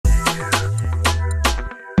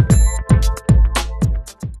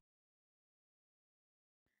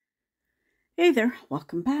Hey there,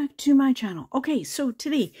 welcome back to my channel. Okay, so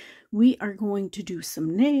today we are going to do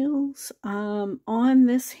some nails on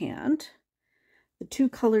this hand. The two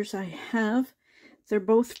colors I have, they're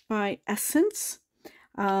both by Essence.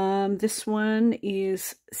 This one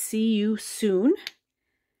is See You Soon,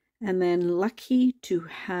 and then Lucky to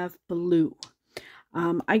Have Blue.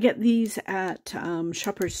 I get these at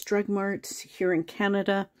Shoppers Drug Mart here in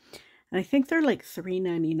Canada. And I think they're like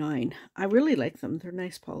 $3.99. I really like them. They're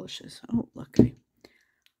nice polishes. Oh, look. I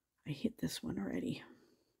hit this one already.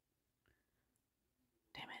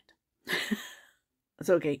 Damn it. It's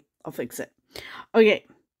okay. I'll fix it. Okay.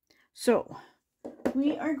 So,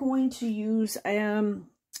 we are going to use... I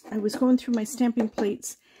was going through my stamping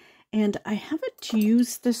plates. And I haven't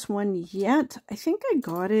used this one yet. I think I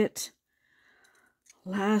got it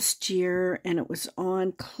last year. And it was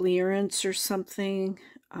on clearance or something.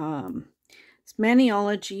 It's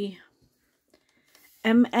Maniology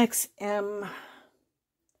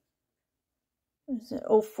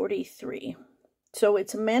MXM043. So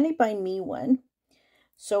it's a Mani by Me one.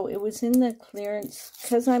 So it was in the clearance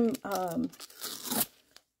because I'm a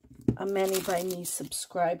Mani by Me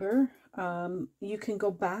subscriber. You can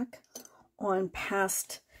go back on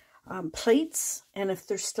past plates, and if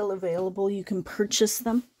they're still available, you can purchase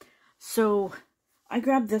them. So I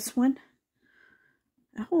grabbed this one.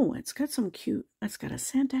 Oh, it's got some cute, it's got a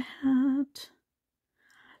Santa hat.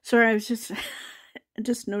 Sorry, I was just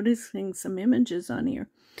noticing some images on here.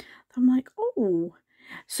 I'm like, oh.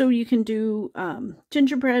 So you can do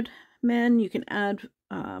gingerbread men. You can add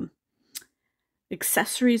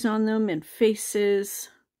accessories on them and faces.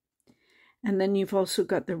 And then you've also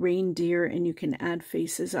got the reindeer, and you can add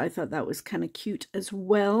faces. I thought that was kind of cute as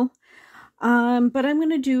well. But I'm going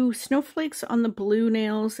to do snowflakes on the blue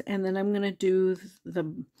nails, and then I'm going to do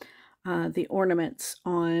the ornaments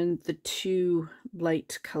on the two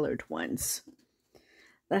light colored ones.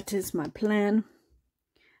 That is my plan.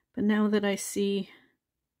 But now that I see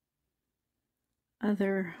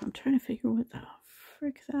other... I'm trying to figure what the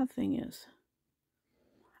frick that thing is.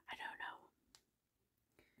 I don't know.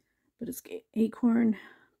 But it's acorn,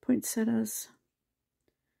 poinsettias.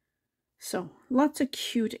 So, lots of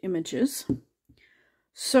cute images.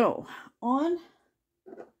 So, on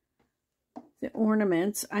the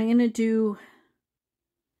ornaments, I'm going to do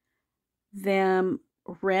them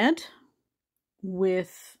red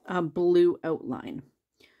with a blue outline.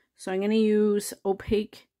 So, I'm going to use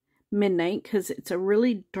Opaque Midnight because it's a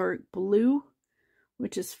really dark blue,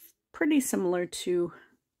 which is pretty similar to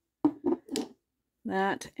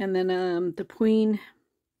that. And then the Pueen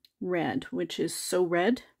red, which is So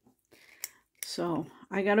Red. So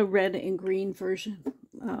I got a red and green version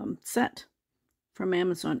set from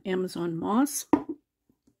Amazon Moss.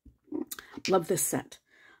 Love this set.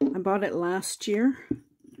 I bought it last year,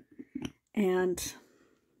 and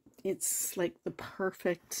it's like the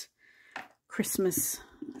perfect Christmas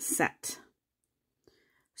set.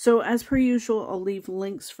 So as per usual, I'll leave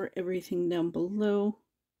links for everything down below.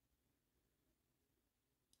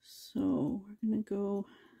 So we're gonna go.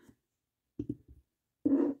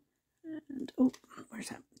 And, oh, where's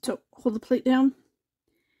that? So hold the plate down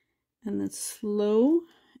and then slow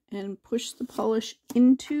and push the polish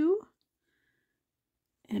into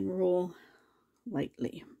and roll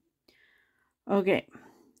lightly. Okay,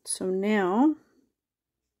 so now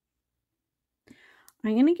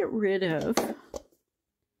I'm going to get rid of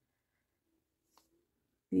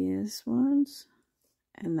these ones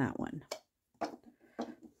and that one.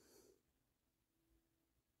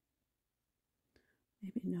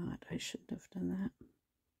 Maybe not. I shouldn't have done that.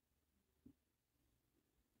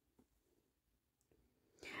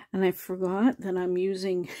 And I forgot that I'm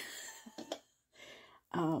using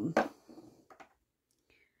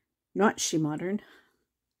not SheModern.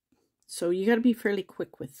 So you got to be fairly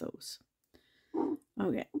quick with those.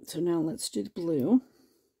 Okay, so now let's do the blue.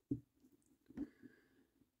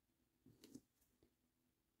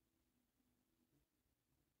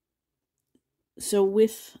 So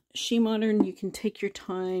with SheModern, you can take your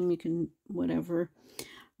time, you can whatever.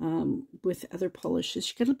 With other polishes,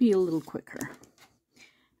 you gotta be a little quicker.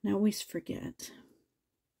 And I always forget.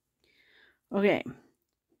 Okay,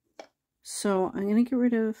 so I'm gonna get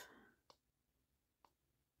rid of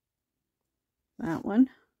that one.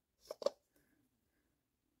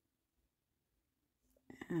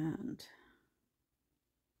 And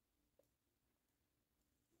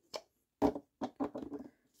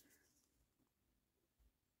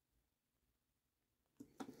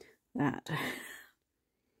that.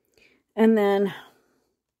 And then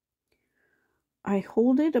I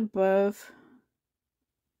hold it above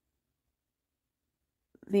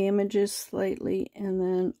the images slightly, and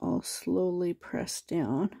then I'll slowly press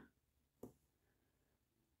down.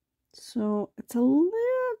 So it's a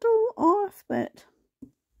little off, but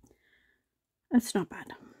that's not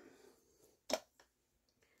bad.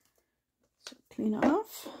 So clean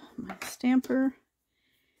off my stamper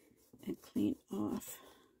and clean off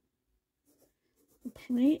the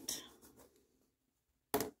plate.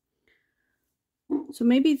 So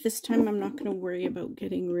maybe this time I'm not going to worry about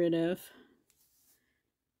getting rid of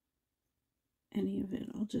any of it.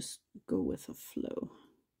 I'll just go with a flow.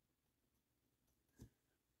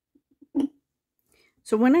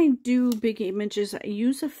 So when I do big images, I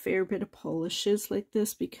use a fair bit of polishes like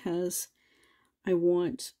this because I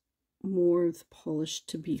want more of the polish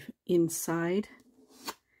to be inside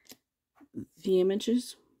the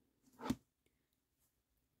images.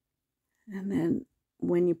 And then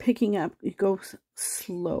when you're picking up, you go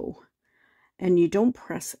slow and you don't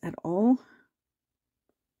press at all.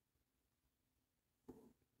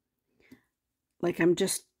 Like I'm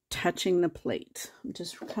just touching the plate. I'm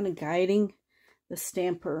just kind of guiding the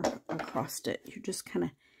stamper across it. You're just kind of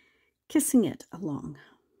kissing it along.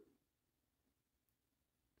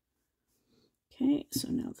 Okay, so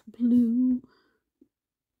now the blue.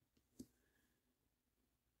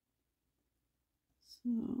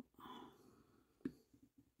 So,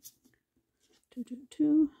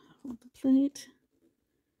 hold the plate,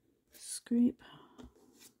 scrape.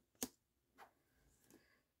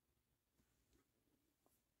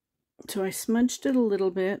 So I smudged it a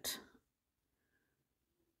little bit,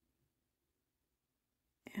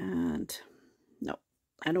 and no,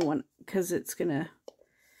 I don't want, because it's gonna,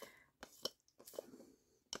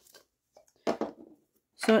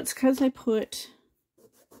 so it's because I put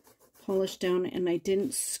polish down and I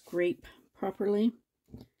didn't scrape properly,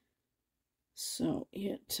 so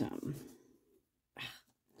it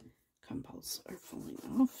compounds are falling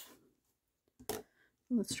off.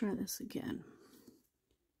 Let's try this again.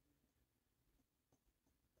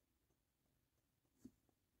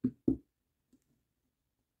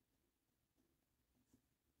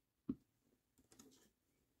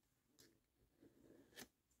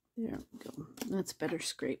 There we go. That's better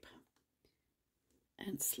scrape.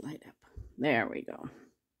 And slide up. There we go.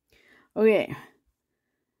 Okay.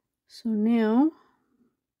 So now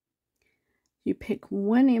you pick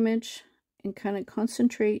one image and kind of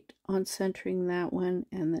concentrate on centering that one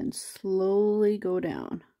and then slowly go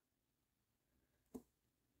down.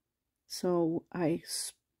 So I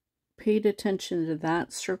paid attention to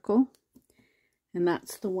that circle, and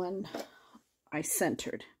that's the one I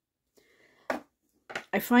centered.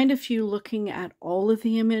 I find if you looking at all of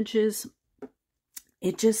the images,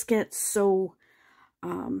 it just gets so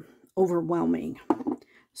overwhelming.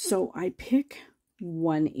 So I pick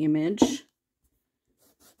one image,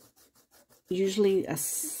 usually a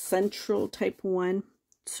central type one.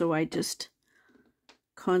 So I just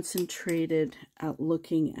concentrated at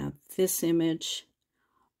looking at this image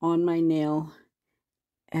on my nail,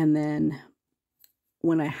 and then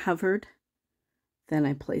when I hovered, then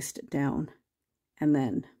I placed it down, and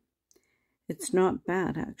then it's not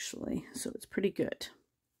bad actually, so it's pretty good.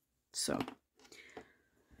 So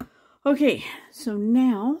okay, so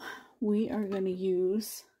now we are going to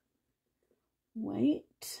use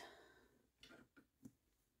white.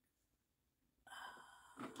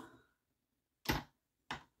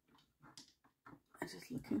 I'm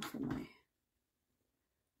just looking for my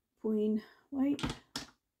Pueen white. Do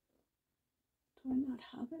I not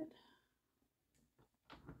have it?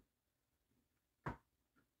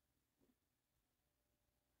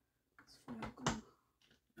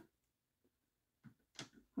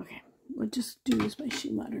 Okay, we'll just use my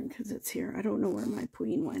SheModern because it's here. I don't know where my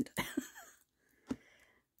Pueen went.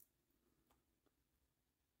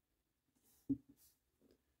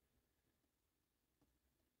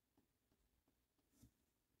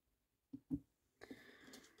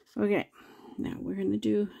 Okay, now we're going to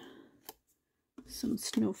do some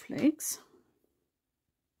snowflakes.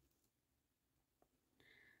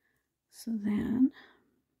 So then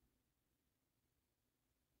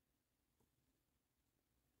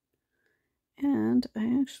and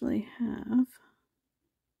I actually have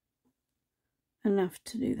enough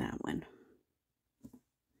to do that one.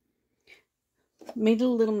 Made it a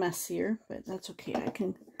little messier, but that's okay.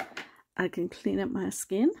 I can clean up my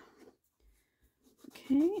skin.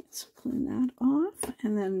 Okay, so clean that off,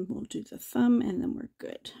 and then we'll do the thumb, and then we're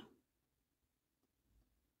good.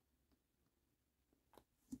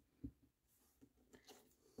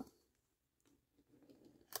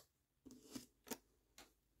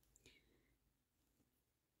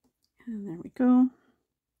 And there we go.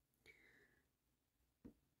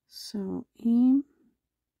 So aim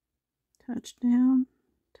touch down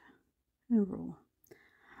and roll.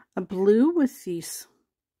 A blue with these,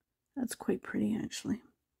 that's quite pretty actually.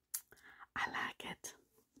 I like it.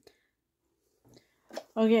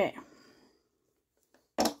 Okay.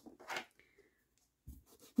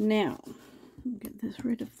 Now, get this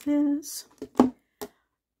rid of this.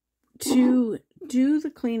 To do the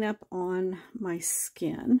cleanup on my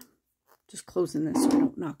skin, just closing this so I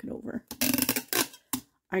don't knock it over,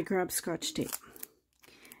 I grab Scotch tape.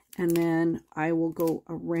 And then I will go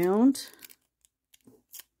around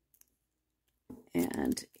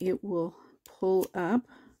and it will pull up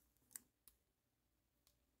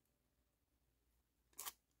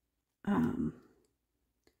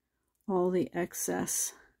all the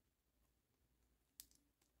excess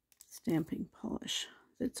stamping polish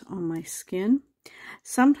that's on my skin.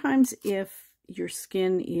 Sometimes if your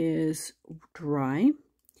skin is dry,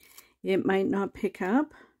 it might not pick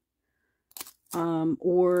up,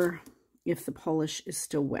 or if the polish is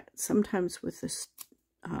still wet. Sometimes with this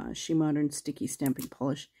SheModern sticky stamping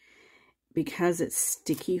polish, because it's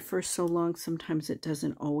sticky for so long, sometimes it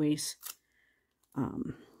doesn't always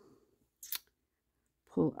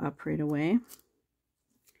pull up right away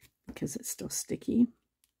because it's still sticky.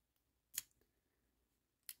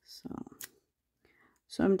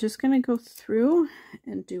 So I'm just going to go through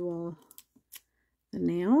and do all the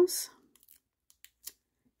nails.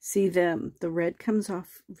 See, the red comes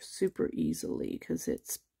off super easily because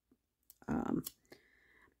it's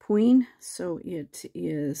Pueen, so it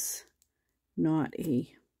is not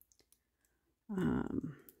a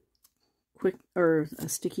quick or a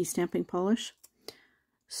sticky stamping polish.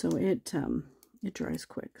 So it dries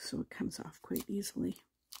quick, so it comes off quite easily.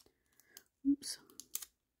 Oops.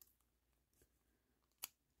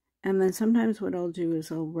 And then sometimes what I'll do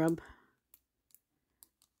is I'll rub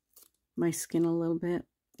my skin a little bit,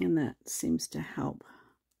 and that seems to help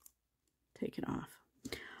take it off.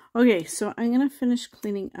 Okay, so I'm going to finish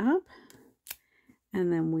cleaning up,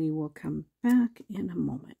 and then we will come back in a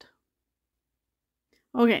moment.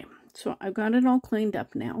 Okay, so I've got it all cleaned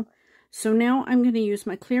up now. So now I'm going to use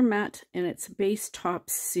my clear matte, and it's Base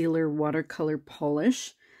Top Sealer watercolor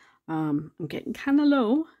polish. I'm getting kind of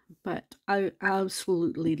low, but I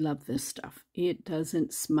absolutely love this stuff. It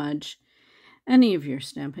doesn't smudge any of your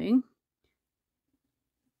stamping.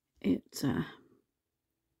 It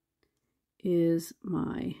is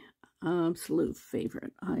my absolute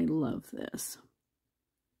favorite. I love this.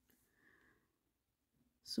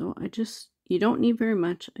 So you don't need very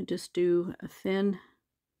much. I just do a thin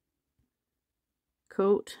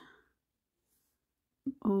coat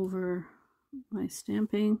over my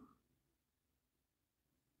stamping.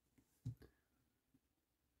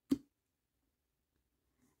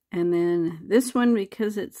 And then this one,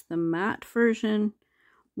 because it's the matte version,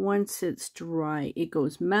 once it's dry, it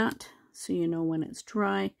goes matte, so you know when it's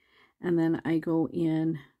dry. And then I go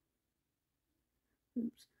in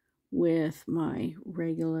with my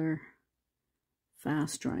regular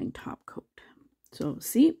fast drying top coat. So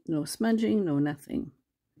see, no smudging, no nothing.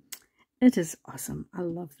 It is awesome. I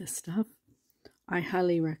love this stuff. I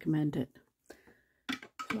highly recommend it.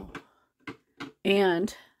 So,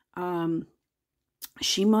 and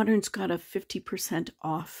SheModern's got a 50%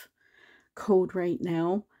 off code right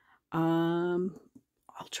now. I'll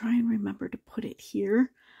try and remember to put it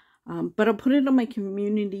here, but I'll put it on my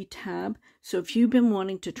community tab. So if you've been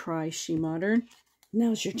wanting to try SheModern,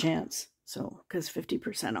 now's your chance. So, because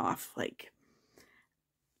 50% off, like,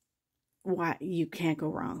 why, you can't go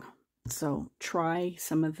wrong. So try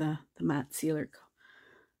some of the matte sealer.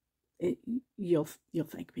 You'll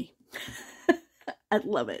thank me. I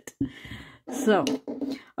love it. So,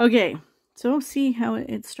 okay. So see how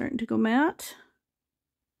it's starting to go matte?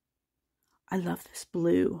 I love this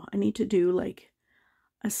blue. I need to do like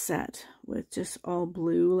a set with just all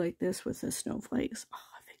blue like this with the snowflakes. Oh,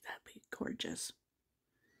 I think that'd be gorgeous.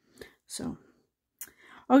 So,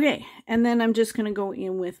 okay. And then I'm just going to go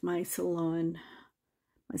in with my Salon,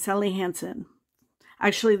 my Sally Hansen.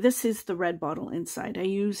 Actually, this is the red bottle inside. I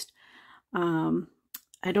used,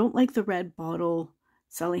 I don't like the red bottle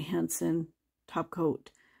Sally Hansen top coat.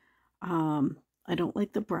 I don't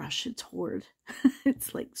like the brush. It's horrid.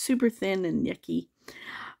 It's like super thin and yucky.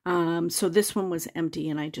 So this one was empty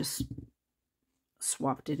and I just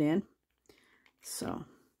swapped it in. So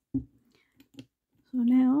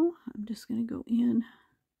now I'm just going to go in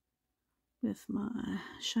with my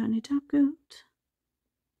shiny top coat.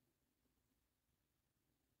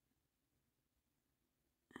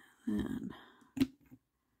 And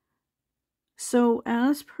so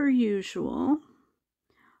as per usual,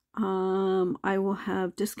 I will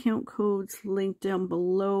have discount codes linked down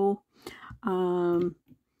below.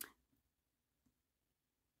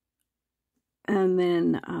 And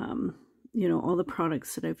then, you know, all the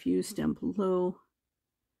products that I've used down below.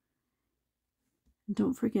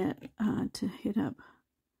 Don't forget to hit up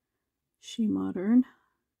SheModern.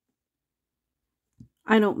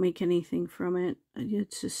 I don't make anything from it.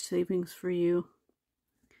 It's just savings for you.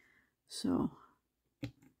 So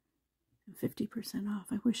 50% off.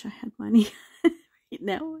 I wish I had money. Right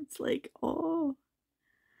now it's like, oh.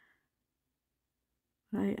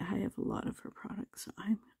 I have a lot of her products, so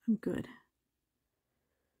I'm good.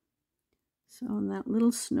 So on that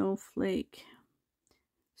little snowflake,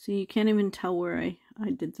 so you can't even tell where I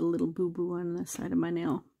did the little boo-boo on the side of my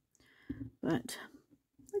nail. But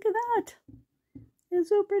look at that. It's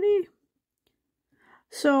so pretty.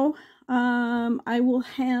 So I will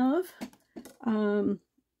have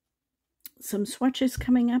some swatches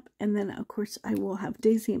coming up, and then of course I will have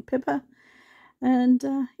Daisy and Pippa. And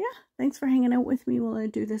yeah, thanks for hanging out with me while I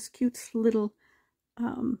do this cute little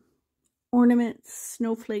Ornaments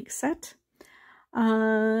snowflake set.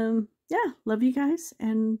 Yeah, love you guys,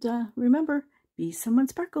 and remember, be someone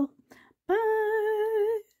sparkle. Bye.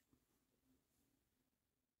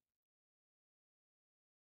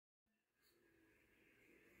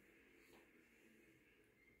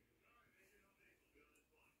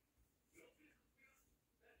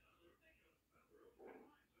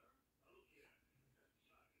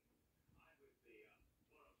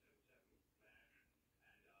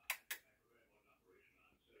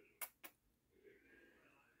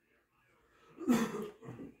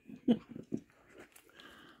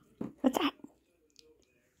 What's that?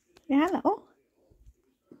 Yeah, hello.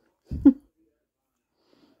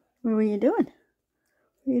 What were you doing?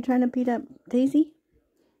 Were you trying to beat up Daisy?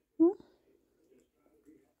 Hmm?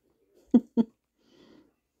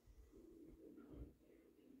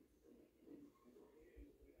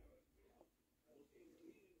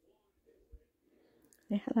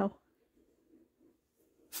 Say hello.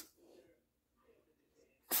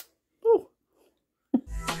 Ooh.